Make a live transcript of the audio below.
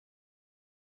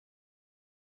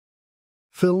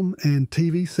Film and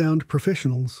TV sound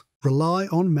professionals rely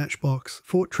on Matchbox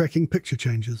for tracking picture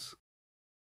changes.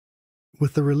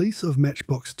 With the release of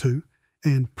Matchbox 2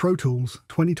 and Pro Tools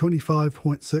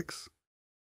 2025.6,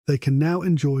 they can now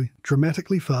enjoy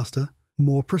dramatically faster,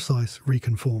 more precise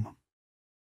reconform.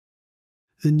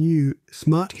 The new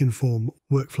Smart-Conform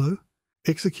workflow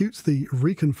executes the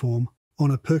reconform on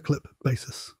a per-clip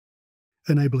basis,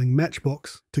 enabling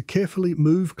Matchbox to carefully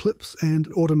move clips and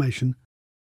automation,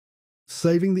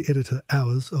 saving the editor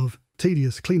hours of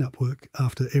tedious cleanup work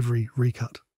after every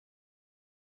recut.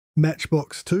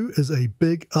 Matchbox 2 is a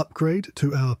big upgrade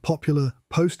to our popular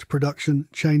post-production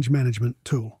change management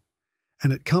tool,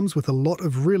 and it comes with a lot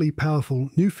of really powerful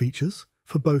new features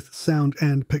for both sound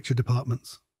and picture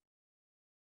departments.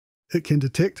 It can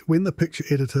detect when the picture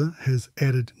editor has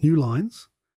added new lines,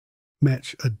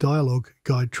 match a dialogue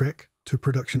guide track to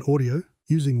production audio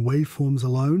using waveforms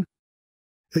alone.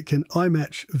 It can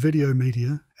eye-match video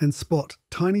media and spot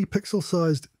tiny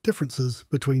pixel-sized differences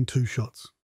between two shots,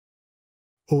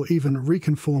 or even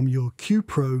reconform your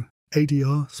Q-Pro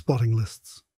ADR spotting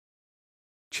lists.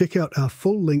 Check out our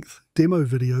full-length demo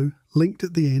video linked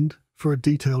at the end for a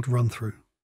detailed run-through.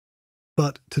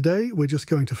 But today we're just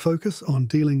going to focus on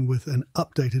dealing with an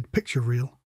updated picture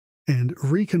reel and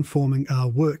reconforming our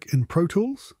work in Pro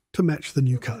Tools to match the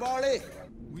new cut.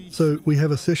 So we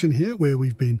have a session here where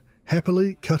we've been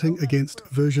happily cutting against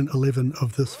version 11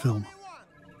 of this film.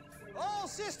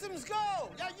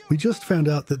 We just found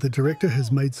out that the director has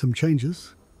made some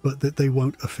changes, but that they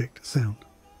won't affect sound.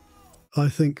 I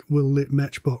think we'll let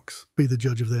Matchbox be the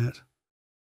judge of that.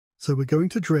 So we're going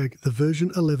to drag the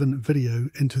version 11 video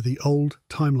into the old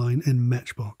timeline in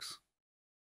Matchbox.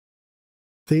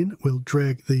 Then we'll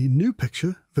drag the new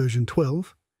picture, version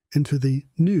 12, into the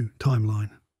new timeline.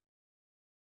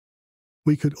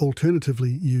 We could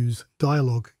alternatively use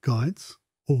dialogue guides,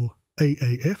 or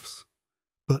AAFs,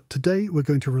 but today we're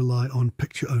going to rely on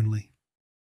picture only.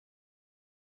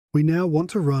 We now want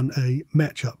to run a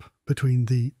matchup between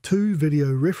the two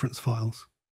video reference files,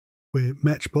 where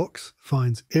Matchbox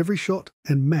finds every shot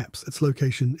and maps its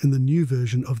location in the new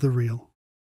version of the reel.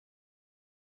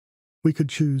 We could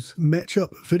choose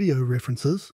Matchup Video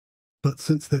References, but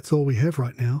since that's all we have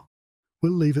right now,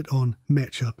 we'll leave it on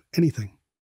Matchup Anything.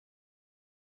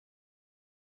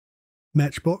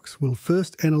 Matchbox will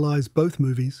first analyze both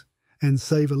movies and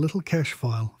save a little cache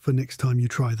file for next time you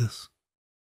try this.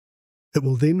 It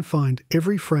will then find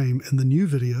every frame in the new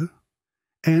video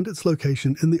and its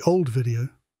location in the old video,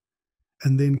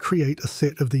 and then create a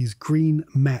set of these green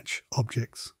match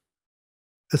objects.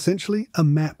 Essentially a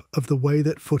map of the way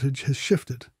that footage has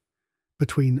shifted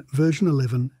between version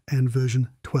 11 and version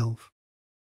 12.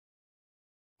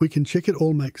 We can check it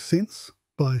all makes sense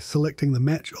by selecting the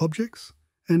match objects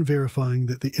and verifying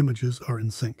that the images are in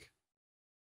sync.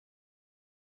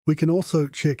 We can also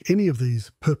check any of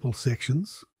these purple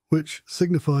sections, which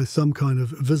signify some kind of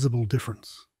visible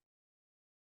difference.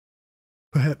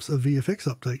 Perhaps a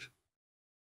VFX update.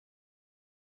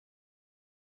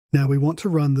 Now we want to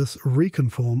run this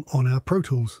reconform on our Pro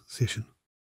Tools session.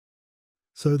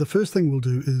 So the first thing we'll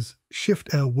do is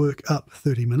shift our work up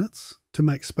 30 minutes to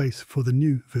make space for the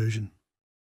new version.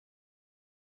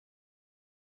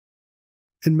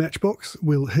 In Matchbox,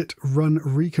 we'll hit Run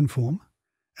Reconform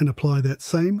and apply that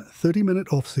same 30-minute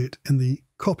offset in the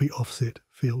Copy Offset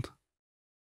field.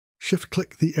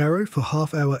 Shift-click the arrow for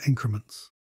half-hour increments.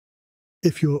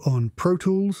 If you're on Pro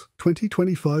Tools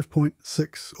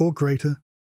 2025.6 or greater,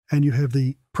 and you have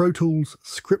the Pro Tools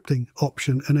scripting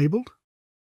option enabled,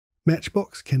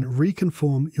 Matchbox can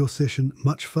reconform your session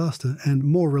much faster and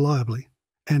more reliably,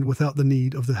 and without the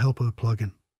need of the helper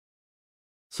plugin.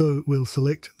 So we'll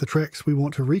select the tracks we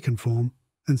want to reconform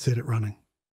and set it running.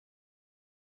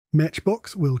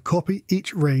 Matchbox will copy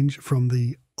each range from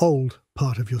the old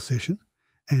part of your session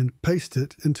and paste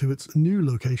it into its new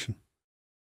location,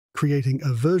 creating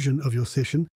a version of your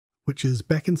session which is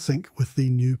back in sync with the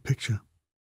new picture.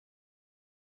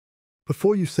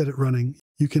 Before you set it running,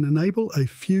 you can enable a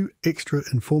few extra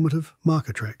informative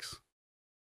marker tracks,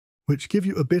 which give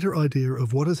you a better idea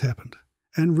of what has happened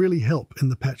and really help in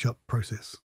the patch-up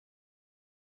process.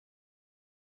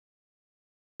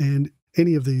 And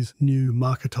any of these new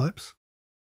marker types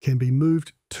can be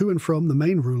moved to and from the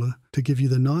main ruler to give you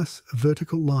the nice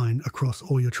vertical line across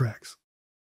all your tracks.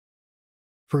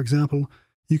 For example,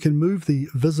 you can move the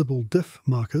visible diff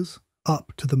markers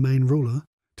up to the main ruler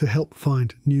to help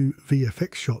find new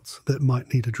VFX shots that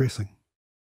might need addressing.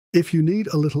 If you need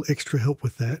a little extra help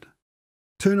with that,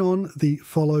 turn on the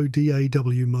Follow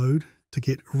DAW mode to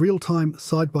get real-time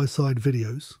side-by-side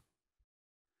videos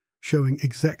showing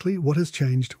exactly what has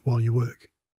changed while you work.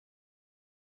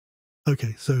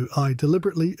 Okay, so I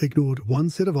deliberately ignored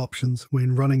one set of options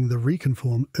when running the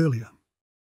reconform earlier.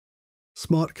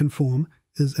 Smart-Conform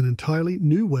is an entirely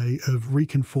new way of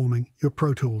reconforming your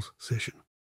Pro Tools session,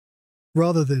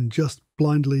 rather than just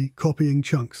blindly copying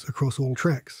chunks across all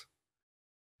tracks.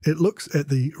 It looks at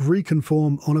the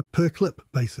reconform on a per-clip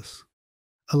basis,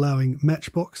 allowing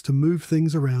Matchbox to move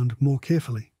things around more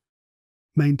carefully,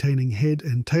 maintaining head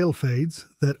and tail fades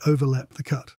that overlap the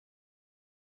cut.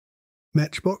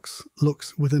 Matchbox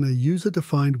looks within a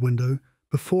user-defined window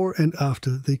before and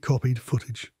after the copied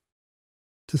footage,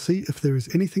 to see if there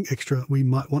is anything extra we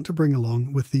might want to bring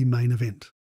along with the main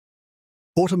event.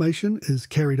 Automation is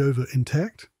carried over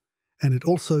intact, and it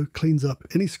also cleans up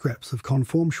any scraps of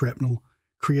conform shrapnel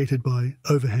created by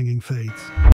overhanging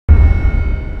fades.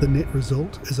 The net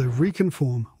result is a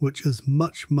reconform which is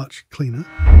much cleaner,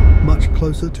 much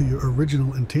closer to your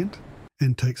original intent,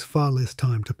 and takes far less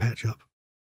time to patch up.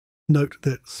 Note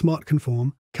that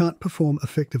Smart-Conform can't perform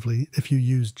effectively if you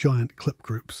use giant clip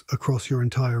groups across your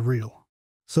entire reel,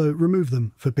 so remove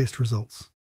them for best results.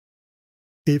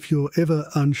 If you're ever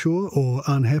unsure or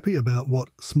unhappy about what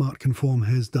Smart-Conform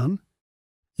has done,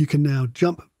 you can now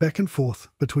jump back and forth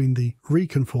between the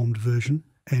reconformed version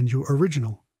and your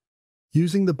original,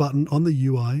 using the button on the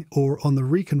UI or on the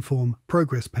reconform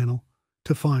progress panel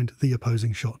to find the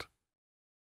opposing shot.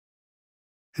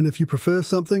 And if you prefer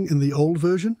something in the old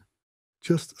version,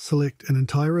 just select an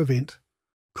entire event,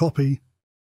 copy,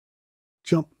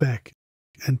 jump back,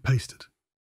 and paste it.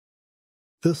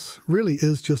 This really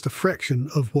is just a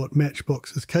fraction of what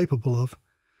Matchbox is capable of,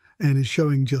 and is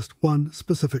showing just one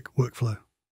specific workflow.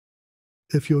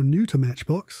 If you're new to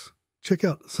Matchbox, check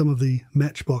out some of the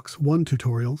Matchbox 1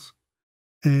 tutorials,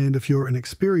 and if you're an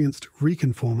experienced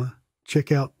reconformer,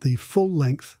 check out the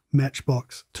full-length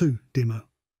Matchbox 2 demo.